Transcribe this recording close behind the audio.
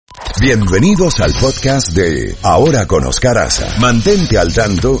Bienvenidos al podcast de Ahora con Oscar Haza. Mantente al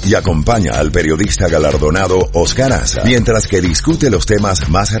tanto y acompaña al periodista galardonado Oscar Haza mientras que discute los temas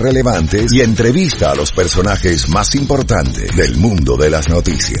más relevantes y entrevista a los personajes más importantes del mundo de las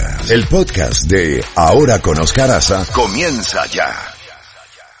noticias. El podcast de Ahora con Oscar Haza comienza ya.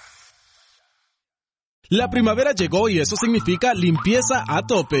 La primavera llegó y eso significa limpieza a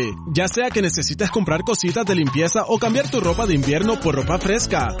tope. Ya sea que necesites comprar cositas de limpieza o cambiar tu ropa de invierno por ropa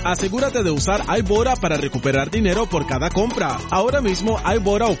fresca, asegúrate de usar Ahora para recuperar dinero por cada compra. Ahora mismo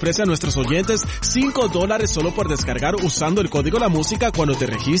Ahora ofrece a nuestros oyentes $5 solo por descargar usando el código La Música cuando te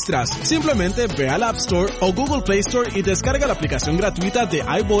registras. Simplemente ve al App Store o Google Play Store y descarga la aplicación gratuita de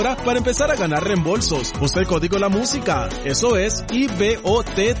Ahora para empezar a ganar reembolsos. Usa el código La Música. Eso es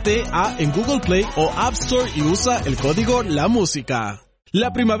IBOTTA en Google Play o App Store y usa el código La Música.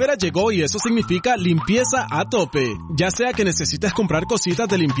 La primavera llegó y eso significa limpieza a tope. Ya sea que necesites comprar cositas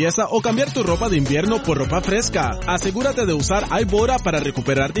de limpieza o cambiar tu ropa de invierno por ropa fresca, asegúrate de usar Ahora para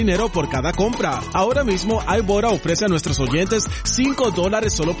recuperar dinero por cada compra. Ahora mismo Ahora ofrece a nuestros oyentes $5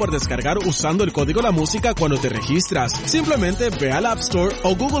 solo por descargar usando el código La Música cuando te registras. Simplemente ve al App Store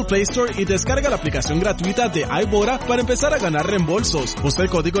o Google Play Store y descarga la aplicación gratuita de Ahora para empezar a ganar reembolsos. Usa el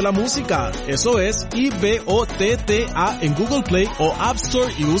código La Música. Eso es IBOTTA en Google Play o App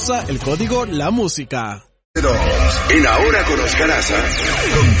Store y usa el código La Música. En Ahora con Oscar Haza,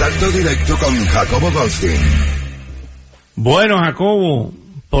 contacto directo con Jacobo Goldstein. Bueno, Jacobo,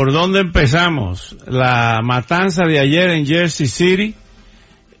 ¿por dónde empezamos? La matanza de ayer en Jersey City,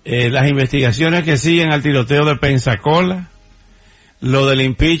 las investigaciones que siguen al tiroteo de Pensacola, lo del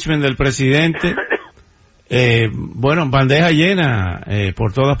impeachment del presidente. Bueno, bandeja llena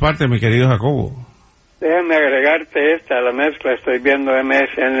por todas partes, mi querido Jacobo. Déjame agregarte esta a la mezcla. Estoy viendo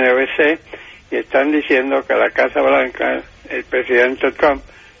MSNBC y están diciendo que la Casa Blanca, el presidente Trump,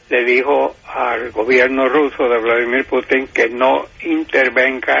 le dijo al gobierno ruso de Vladimir Putin que no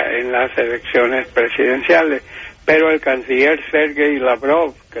intervenga en las elecciones presidenciales. Pero el canciller Sergei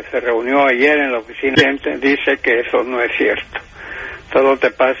Lavrov, que se reunió ayer en la oficina, dice que eso no es cierto. Solo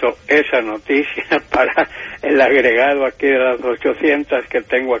te paso esa noticia para el agregado aquí de las 800 que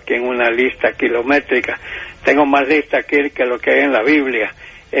tengo aquí en una lista kilométrica. Tengo más lista aquí que lo que hay en la Biblia.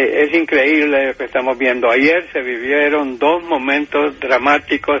 Es increíble lo que estamos viendo. Ayer se vivieron dos momentos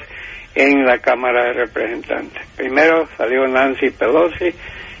dramáticos en la Cámara de Representantes. Primero salió Nancy Pelosi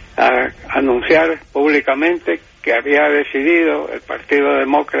a anunciar públicamente que había decidido el Partido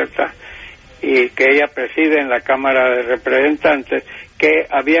Demócrata y que ella preside en la Cámara de Representantes, que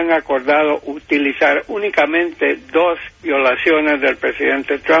habían acordado utilizar únicamente dos violaciones del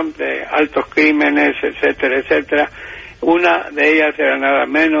presidente Trump, de altos crímenes, etcétera, etcétera. Una de ellas era nada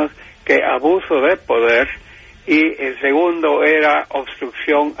menos que abuso de poder, y el segundo era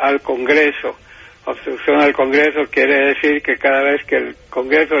obstrucción al Congreso. Obstrucción al Congreso quiere decir que cada vez que el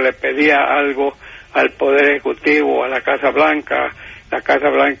Congreso le pedía algo al Poder Ejecutivo, a la Casa Blanca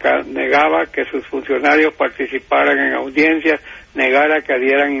negaba que sus funcionarios participaran en audiencias, negara que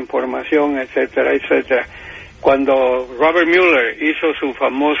dieran información, etcétera, etcétera. Cuando Robert Mueller hizo su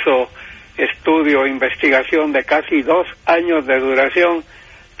famoso estudio, investigación de casi 2 años de duración,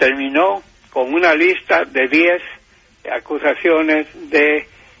 terminó con una lista de 10 acusaciones de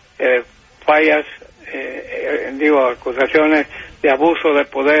fallas, acusaciones de abuso de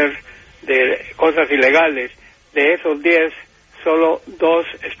poder, de cosas ilegales. De esos 10, solo 2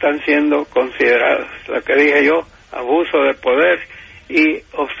 están siendo considerados. Lo que dije yo, abuso de poder y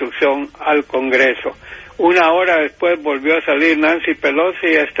obstrucción al Congreso. Una hora después volvió a salir Nancy Pelosi,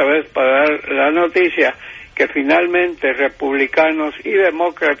 esta vez para dar la noticia que finalmente republicanos y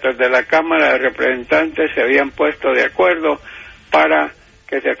demócratas de la Cámara de Representantes se habían puesto de acuerdo para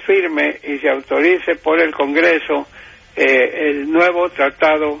que se firme y se autorice por el Congreso el nuevo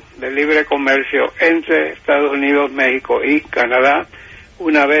tratado de libre comercio entre Estados Unidos, México y Canadá.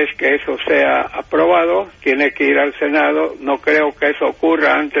 Una vez que eso sea aprobado, tiene que ir al Senado. No creo que eso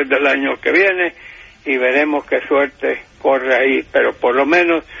ocurra antes del año que viene y veremos qué suerte corre ahí. Pero por lo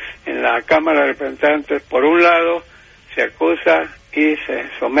menos en la Cámara de Representantes, por un lado, se acusa y se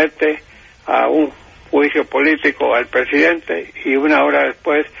somete a un juicio político al presidente, y una hora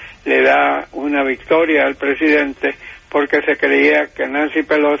después le da una victoria al presidente porque se creía que Nancy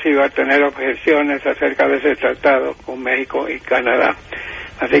Pelosi iba a tener objeciones acerca de ese tratado con México y Canadá.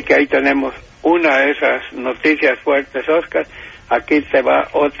 Así que ahí tenemos una de esas noticias fuertes, Oscar. Aquí te va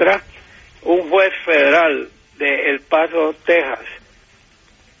otra. Un juez federal de El Paso, Texas,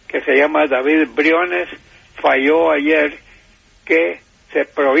 que se llama David Briones, falló ayer que se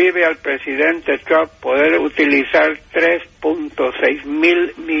prohíbe al presidente Trump poder utilizar 3.6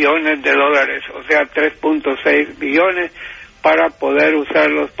 mil millones de dólares, o sea, 3.6 billones, para poder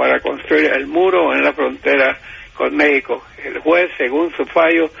usarlos para construir el muro en la frontera con México. El juez, según su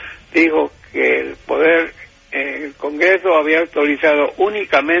fallo, dijo que el Congreso había autorizado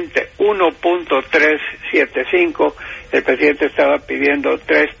únicamente 1.375, el presidente estaba pidiendo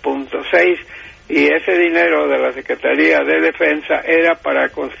 3.6, y ese dinero de la Secretaría de Defensa era para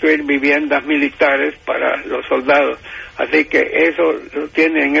construir viviendas militares para los soldados. Así que eso lo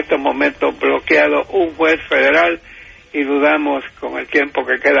tiene en estos momentos bloqueado un juez federal, y dudamos, con el tiempo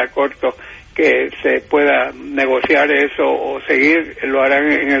que queda corto, que se pueda negociar eso o seguir. Lo harán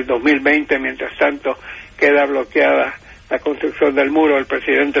en el 2020. Mientras tanto, queda bloqueada la construcción del muro. El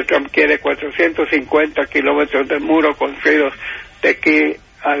presidente Trump quiere 450 kilómetros de muro construidos de aquí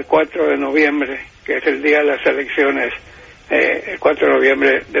al 4 de noviembre, que es el día de las elecciones, el 4 de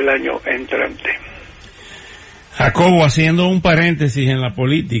noviembre del año entrante. Jacobo, haciendo un paréntesis en la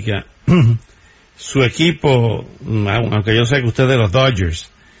política, su equipo, aunque yo sé que usted es de los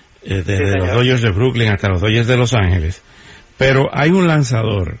Dodgers, desde los Dodgers de Brooklyn hasta los Dodgers de Los Ángeles, pero hay un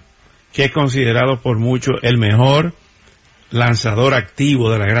lanzador que es considerado por muchos el mejor lanzador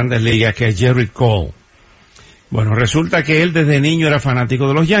activo de las Grandes Ligas, que es Jerry Cole. Bueno, resulta que él desde niño era fanático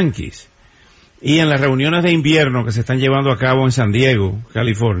de los Yankees, y en las reuniones de invierno que se están llevando a cabo en San Diego,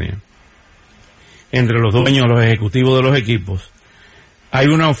 California, entre los dueños, los ejecutivos de los equipos, hay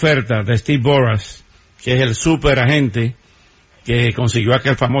una oferta de Steve Boras, que es el super agente que consiguió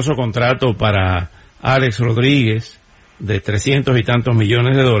aquel famoso contrato para Alex Rodríguez de 300 y tantos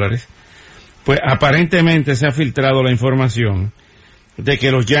millones de dólares. Pues aparentemente se ha filtrado la información de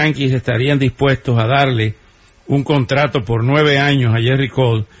que los Yankees estarían dispuestos a darle un contrato por 9 años a Jerry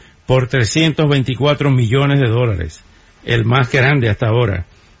Cole por 324 millones de dólares, el más grande hasta ahora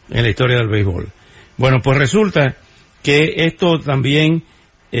en la historia del béisbol. Bueno, pues resulta que esto también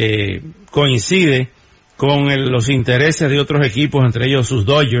coincide con los intereses de otros equipos, entre ellos sus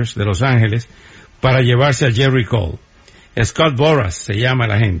Dodgers de Los Ángeles, para llevarse a Jerry Cole. Scott Boras se llama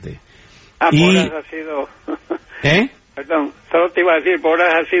la gente. Boras ha sido... Perdón, solo te iba a decir,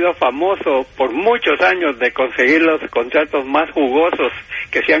 Boras ha sido famoso por muchos años de conseguir los contratos más jugosos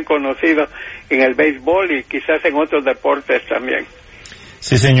que se han conocido en el béisbol y quizás en otros deportes también.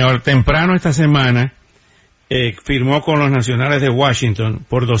 Sí, señor. Temprano esta semana firmó con los Nacionales de Washington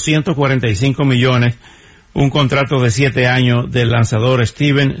por 245 millones un contrato de 7 años del lanzador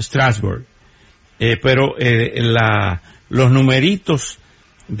Steven Strasburg. Pero los numeritos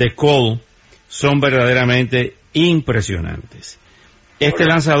de Cole son verdaderamente impresionantes. Este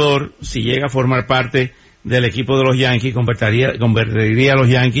lanzador, si llega a formar parte del equipo de los Yankees, convertiría a los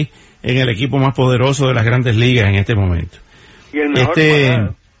Yankees en el equipo más poderoso de las Grandes Ligas en este momento. Y el mejor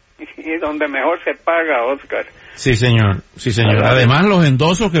pagado, y donde mejor se paga, Oscar. Sí, señor. Sí, señor. Además, los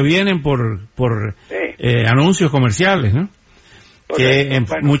endosos que vienen por anuncios comerciales, ¿no? Que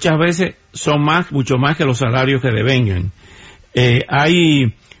muchas veces son mucho más que los salarios que devengan.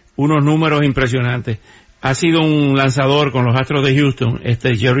 Hay unos números impresionantes. Ha sido un lanzador con los Astros de Houston,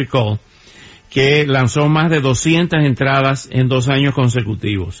 Jerry Cole, que lanzó más de 200 entradas en 2 años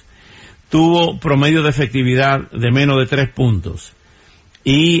consecutivos. Tuvo promedio de efectividad de menos de 3 puntos.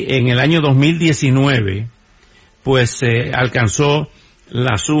 Y en el año 2019, pues alcanzó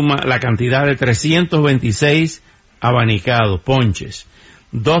la cantidad de 326 abanicados, ponches,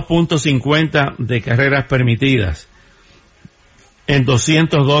 2.50 de carreras permitidas en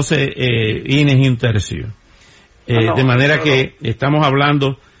 212 innings y un tercio. De manera que estamos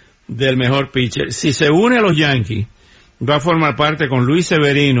hablando del mejor pitcher. Si se une a los Yankees, va a formar parte con Luis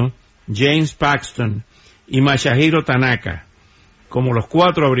Severino, James Paxton y Masahiro Tanaka como los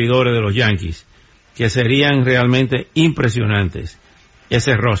 4 abridores de los Yankees, que serían realmente impresionantes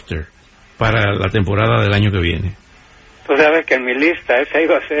ese roster para la temporada del año que viene. Tú sabes que en mi lista esa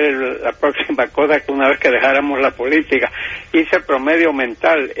iba a ser la próxima cosa, que una vez que dejáramos la política, hice promedio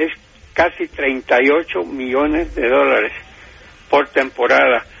mental, es casi 38 millones de dólares por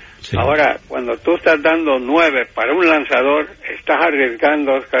temporada. Sí. Ahora, cuando tú estás dando 9 para un lanzador, estás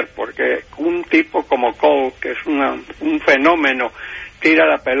arriesgando, Oscar, porque un tipo como Cole, que es un fenómeno, tira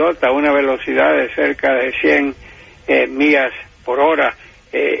la pelota a una velocidad de cerca de 100 millas por hora.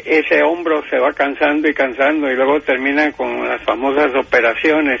 Ese hombro se va cansando y luego terminan con las famosas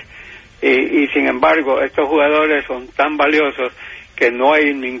operaciones. Y sin embargo, estos jugadores son tan valiosos que no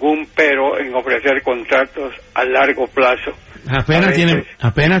hay ningún pero en ofrecer contratos a largo plazo.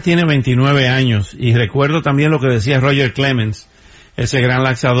 Apenas tiene 29 años, y recuerdo también lo que decía Roger Clemens, ese gran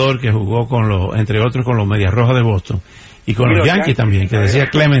lanzador que jugó entre otros con los Medias Rojas de Boston, y con los Yankees también, que decía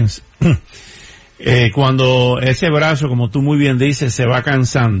Clemens, cuando ese brazo, como tú muy bien dices, se va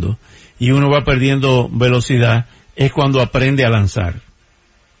cansando y uno va perdiendo velocidad, es cuando aprende a lanzar.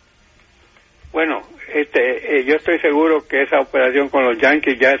 Bueno, yo estoy seguro que esa operación con los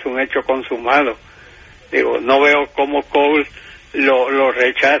Yankees ya es un hecho consumado. Digo, no veo cómo Cole lo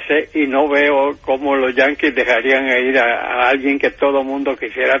rechace y no veo cómo los Yankees dejarían ir a alguien que todo mundo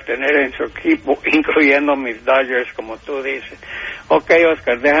quisiera tener en su equipo, incluyendo mis Dodgers, como tú dices. Ok,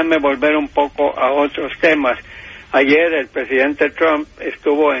 Oscar, déjame volver un poco a otros temas. Ayer el presidente Trump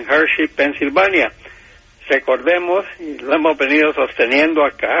estuvo en Hershey, Pensilvania. Recordemos, y lo hemos venido sosteniendo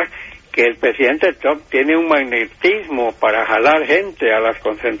acá, que el presidente Trump tiene un magnetismo para jalar gente a las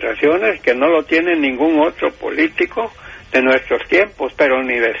concentraciones que no lo tiene ningún otro político de nuestros tiempos, pero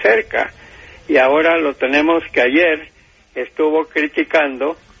ni de cerca. Y ahora lo tenemos que ayer estuvo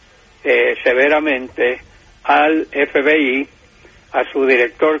criticando severamente al FBI, a su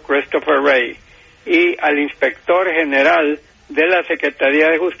director Christopher Wray y al inspector general de la Secretaría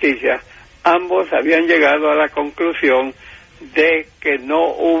de Justicia. Ambos habían llegado a la conclusión de que no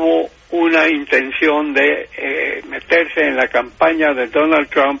hubo una intención de meterse en la campaña de Donald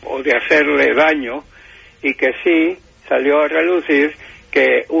Trump o de hacerle daño, y que sí salió a relucir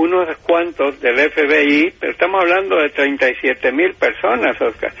que unos cuantos del FBI, pero estamos hablando de 37,000 personas,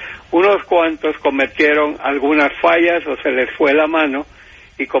 Oscar, unos cuantos cometieron algunas fallas o se les fue la mano,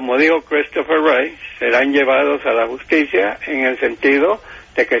 y como dijo Christopher Wray, serán llevados a la justicia en el sentido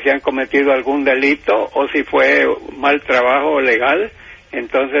de que se han cometido algún delito o si fue mal trabajo legal,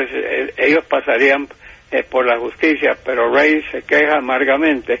 entonces ellos pasarían por la justicia, pero Wray se queja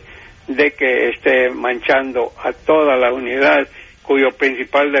amargamente de que esté manchando a toda la unidad cuyo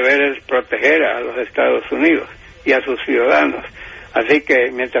principal deber es proteger a los Estados Unidos y a sus ciudadanos. Así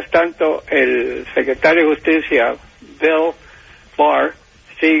que, mientras tanto, el secretario de Justicia, Bill Barr,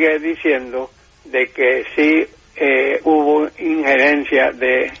 sigue diciendo de que sí hubo injerencia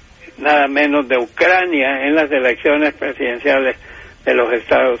de nada menos de Ucrania en las elecciones presidenciales de los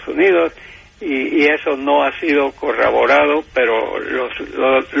Estados Unidos, y eso no ha sido corroborado, pero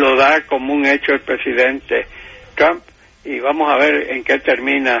lo da como un hecho el presidente Trump, y vamos a ver en qué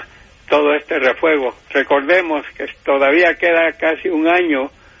termina todo este refuego. Recordemos que todavía queda casi un año,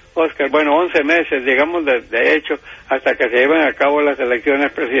 Oscar, 11 meses, digamos, de hecho, hasta que se lleven a cabo las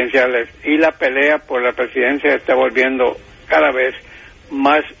elecciones presidenciales, y la pelea por la presidencia está volviendo cada vez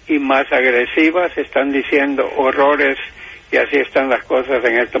más y más agresiva. Se están diciendo horrores, y así están las cosas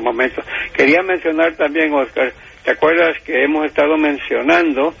en estos momentos. Quería mencionar también, Oscar, ¿te acuerdas que hemos estado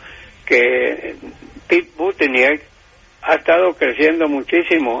mencionando que Pete Buttigieg ha estado creciendo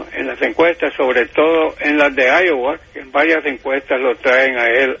muchísimo en las encuestas, sobre todo en las de Iowa, que en varias encuestas lo traen a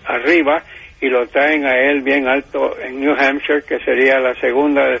él arriba y lo traen a él bien alto en New Hampshire, que sería la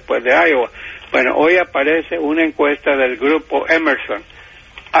segunda después de Iowa? Bueno, hoy aparece una encuesta del grupo Emerson,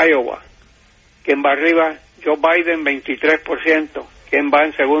 Iowa. ¿Quién va arriba? Joe Biden, 23%. ¿Quién va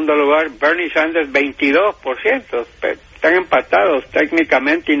en segundo lugar? Bernie Sanders, 22%. Están empatados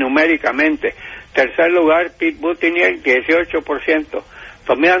técnicamente y numéricamente. Tercer lugar, Pete Buttigieg, 18%.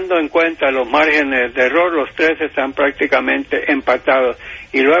 Tomando en cuenta los márgenes de error, los tres están prácticamente empatados.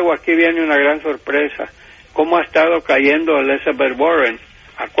 Y luego aquí viene una gran sorpresa. ¿Cómo ha estado cayendo Elizabeth Warren?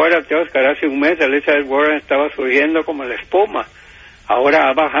 Acuérdate, Oscar, hace un mes Elizabeth Warren estaba subiendo como la espuma. Ahora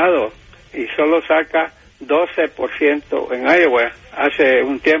ha bajado y solo saca 12% en Iowa. Hace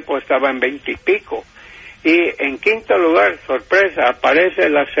un tiempo estaba en 20 y pico. Y en quinto lugar, sorpresa, aparece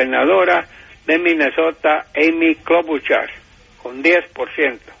la senadora de Minnesota, Amy Klobuchar, con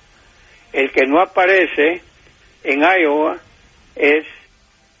 10%. El que no aparece en Iowa es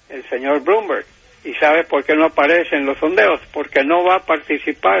el señor Bloomberg. ¿Y sabes por qué no aparece en los sondeos? Porque no va a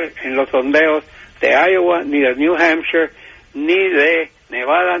participar en los sondeos de Iowa, ni de New Hampshire, ni de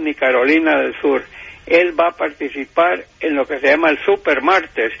Nevada, ni Carolina del Sur. Él va a participar en lo que se llama el Super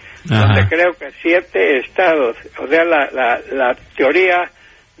Martes, donde creo que 7 estados, o sea, la teoría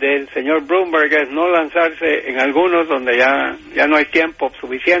del señor Bloomberg es no lanzarse en algunos donde ya no hay tiempo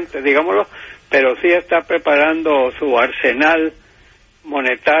suficiente, digámoslo, pero sí está preparando su arsenal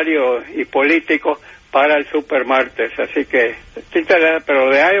monetario y político para el supermartes. Así que, pero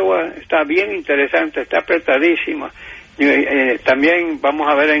de Iowa está bien interesante, está apretadísima. También vamos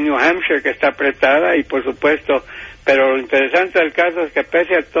a ver en New Hampshire que está apretada, y por supuesto, pero lo interesante del caso es que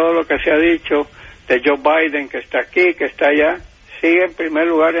pese a todo lo que se ha dicho de Joe Biden, que está aquí, que está allá, sigue en primer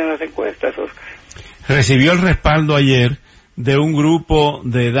lugar en las encuestas, Oscar. Recibió el respaldo ayer de un grupo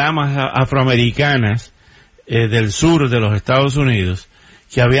de damas afroamericanas del sur de los Estados Unidos,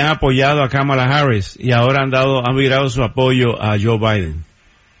 que habían apoyado a Kamala Harris y ahora han virado su apoyo a Joe Biden.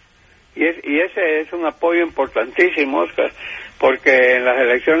 Y ese es un apoyo importantísimo, Oscar, porque en las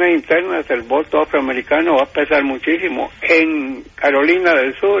elecciones internas el voto afroamericano va a pesar muchísimo. En Carolina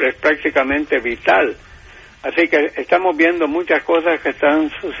del Sur es prácticamente vital. Así que estamos viendo muchas cosas que están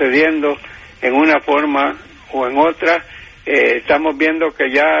sucediendo en una forma o en otra. Estamos viendo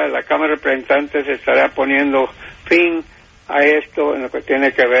que ya la Cámara de Representantes estará poniendo fin a esto en lo que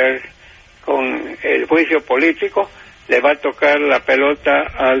tiene que ver con el juicio político. Le va a tocar la pelota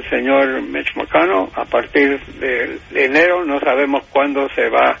al señor Mitch McConnell a partir de enero. No sabemos cuándo se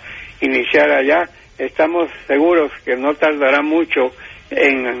va a iniciar allá. Estamos seguros que no tardará mucho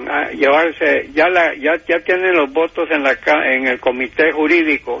en llevarse. Ya tienen los votos en el comité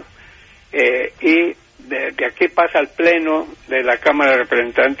jurídico y de aquí pasa al pleno de la Cámara de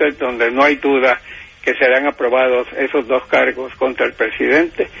Representantes, donde no hay duda que serán aprobados esos dos cargos contra el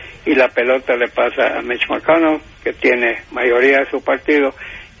presidente, y la pelota le pasa a Mitch McConnell, que tiene mayoría de su partido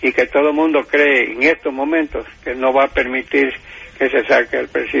y que todo el mundo cree en estos momentos que no va a permitir que se saque al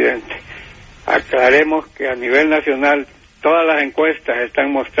presidente. Aclaremos que a nivel nacional todas las encuestas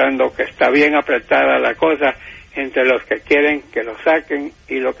están mostrando que está bien apretada la cosa entre los que quieren que lo saquen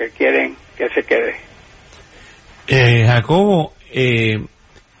y los que quieren que se quede. Jacobo,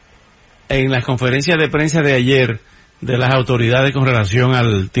 en las conferencias de prensa de ayer de las autoridades con relación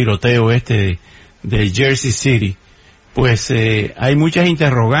al tiroteo de Jersey City, pues hay muchas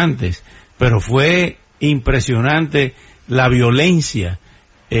interrogantes, pero fue impresionante la violencia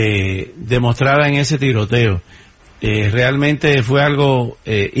demostrada en ese tiroteo. Realmente fue algo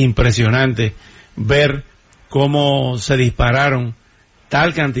impresionante ver cómo se dispararon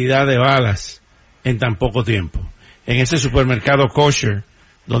tal cantidad de balas en tan poco tiempo. En ese supermercado kosher,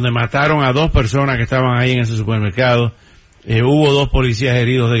 donde mataron a 2 personas que estaban ahí en ese supermercado, hubo 2 policías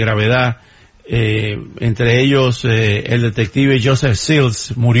heridos de gravedad, entre ellos el detective Joseph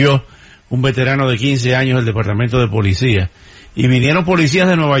Seals murió, un veterano de 15 años del departamento de policía, y vinieron policías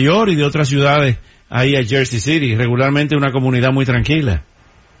de Nueva York y de otras ciudades ahí a Jersey City, regularmente una comunidad muy tranquila.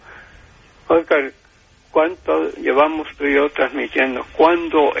 Oscar, ¿cuánto llevamos tú y yo transmitiendo?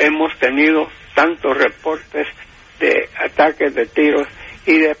 ¿Cuándo hemos tenido tantos reportes de ataques, de tiros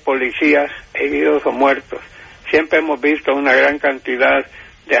y de policías heridos o muertos? Siempre hemos visto una gran cantidad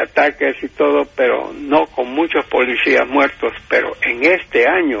de ataques y todo, pero no con muchos policías muertos. Pero en este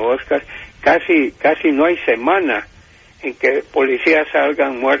año, Oscar, casi no hay semana en que policías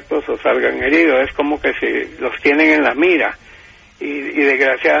salgan muertos o salgan heridos. Es como que si los tienen en la mira. Y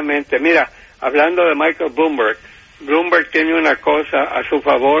desgraciadamente, mira, hablando de Michael Bloomberg tiene una cosa a su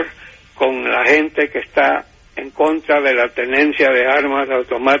favor con la gente que está en contra de la tenencia de armas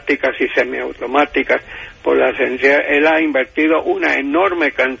automáticas y semiautomáticas por la ciencia. Él ha invertido una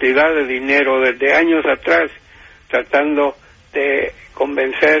enorme cantidad de dinero desde años atrás tratando de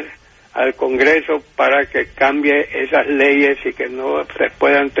convencer al Congreso para que cambie esas leyes y que no se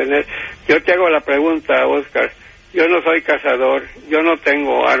puedan tener. Yo te hago la pregunta, Oscar, yo no soy cazador, yo no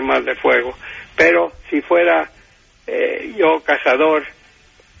tengo armas de fuego, pero si fuera yo cazador,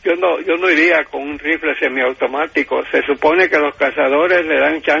 yo no iría con un rifle semiautomático. Se supone que los cazadores le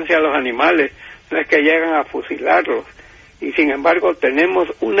dan chance a los animales, no es que llegan a fusilarlos. Y sin embargo tenemos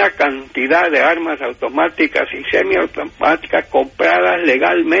una cantidad de armas automáticas y semiautomáticas compradas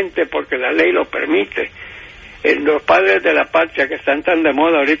legalmente porque la ley lo permite. Los padres de la patria que están tan de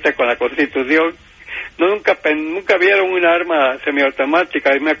moda ahorita con la Constitución nunca vieron una arma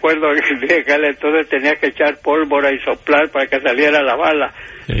semiautomática. Y me acuerdo que entonces tenía que echar pólvora y soplar para que saliera la bala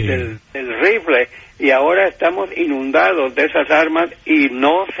del rifle, y ahora estamos inundados de esas armas y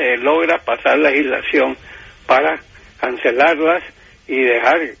no se logra pasar legislación para cancelarlas y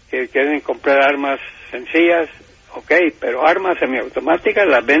dejar que quieren comprar armas sencillas, pero armas semiautomáticas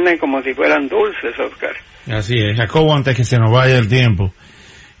las venden como si fueran dulces, Oscar. Así es. Jacobo, antes que se nos vaya el tiempo,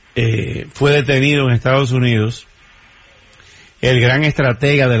 fue detenido en Estados Unidos el gran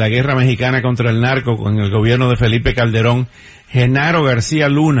estratega de la guerra mexicana contra el narco con el gobierno de Felipe Calderón, Genaro García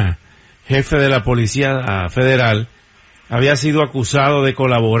Luna, jefe de la Policía Federal. Había sido acusado de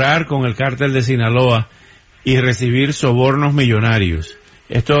colaborar con el cártel de Sinaloa y recibir sobornos millonarios.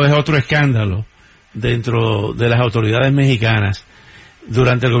 Esto es otro escándalo dentro de las autoridades mexicanas.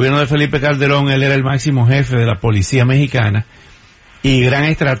 Durante el gobierno de Felipe Calderón, él era el máximo jefe de la policía mexicana y gran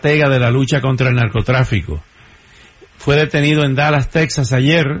estratega de la lucha contra el narcotráfico. Fue detenido en Dallas, Texas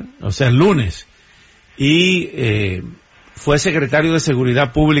ayer, o sea, el lunes, y fue secretario de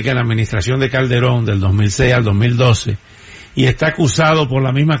Seguridad Pública en la administración de Calderón del 2006 al 2012, y está acusado por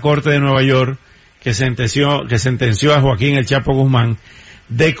la misma Corte de Nueva York que sentenció a Joaquín El Chapo Guzmán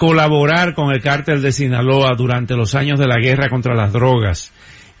de colaborar con el cártel de Sinaloa durante los años de la guerra contra las drogas,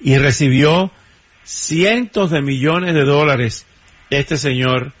 y recibió cientos de millones de dólares este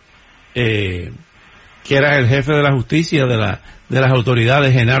señor, que era el jefe de la justicia de las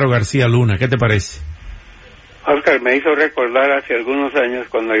autoridades, Genaro García Luna. ¿Qué te parece? Oscar, me hizo recordar hace algunos años,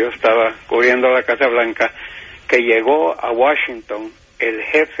 cuando yo estaba cubriendo la Casa Blanca, que llegó a Washington el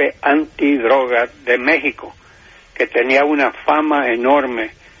jefe antidroga de México, que tenía una fama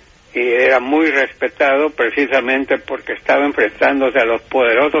enorme y era muy respetado precisamente porque estaba enfrentándose a los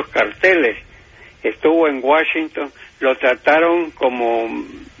poderosos carteles. Estuvo en Washington, lo trataron como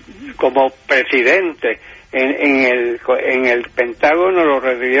presidente. En el Pentágono lo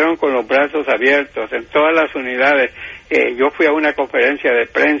recibieron con los brazos abiertos, en todas las unidades. Yo fui a una conferencia de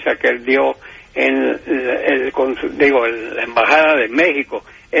prensa que él dio en la Embajada de México.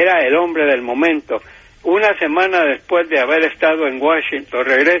 Era el hombre del momento. Una semana después de haber estado en Washington,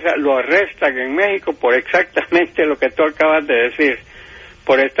 regresa, lo arrestan en México por exactamente lo que tú acabas de decir,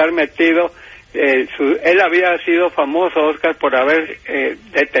 por estar metido. Él había sido famoso, Oscar, por haber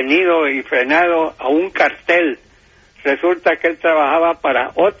detenido y frenado a un cartel. Resulta que él trabajaba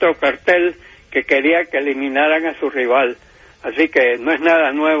para otro cartel que quería que eliminaran a su rival. Así que no es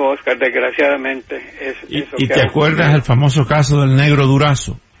nada nuevo, Oscar, desgraciadamente. ¿Y te acuerdas el famoso caso del negro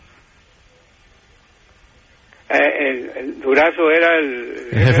Durazo? El Durazo era el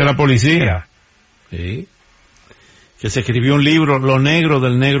jefe de la policía. Sí. Que se escribió un libro, Lo negro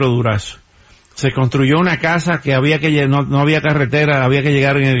del negro Durazo. Se construyó una casa que no había carretera, había que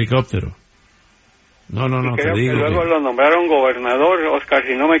llegar en helicóptero. No, creo que luego lo nombraron gobernador, Oscar,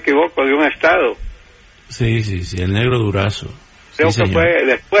 si no me equivoco, de un estado. Sí, el negro Durazo. Creo que fue,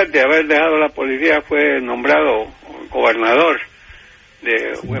 después de haber dejado la policía, fue nombrado gobernador.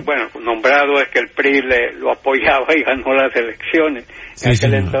 Bueno, nombrado es que el PRI lo apoyaba y ganó las elecciones. En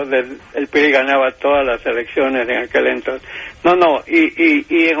aquel entonces el PRI ganaba todas las elecciones en aquel entonces.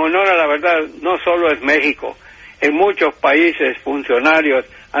 Y en honor a la verdad, no solo es México. En muchos países funcionarios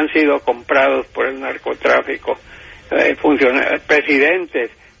han sido comprados por el narcotráfico.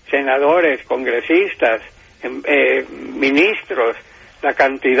 Presidentes, senadores, congresistas, ministros, la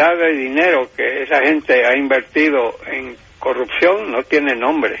cantidad de dinero que esa gente ha invertido en corrupción no tiene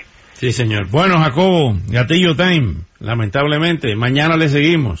nombre. Sí, señor. Bueno, Jacobo, Gatillo Time, lamentablemente, mañana le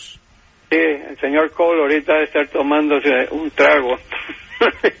seguimos. Sí, el señor Cole ahorita debe estar tomándose un trago.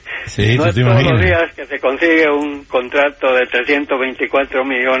 Sí, no es todos los días que se consigue un contrato de 324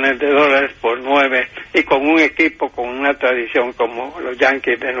 millones de dólares por 9 y con un equipo con una tradición como los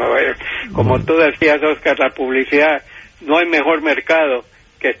Yankees de Nueva York. Como tú decías, Oscar, la publicidad, no hay mejor mercado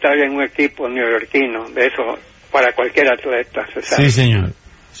que estar en un equipo neoyorquino. De eso, para cualquier atleta, se sabe.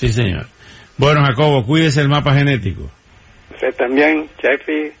 Sí, señor. Bueno, Jacobo, cuídese el mapa genético. Usted también,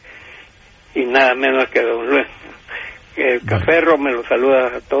 Chefi, y nada menos que don Luis. El Caferro me lo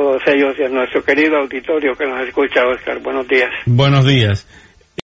saluda a todos ellos y a nuestro querido auditorio que nos escucha, Oscar. Buenos días. Buenos días.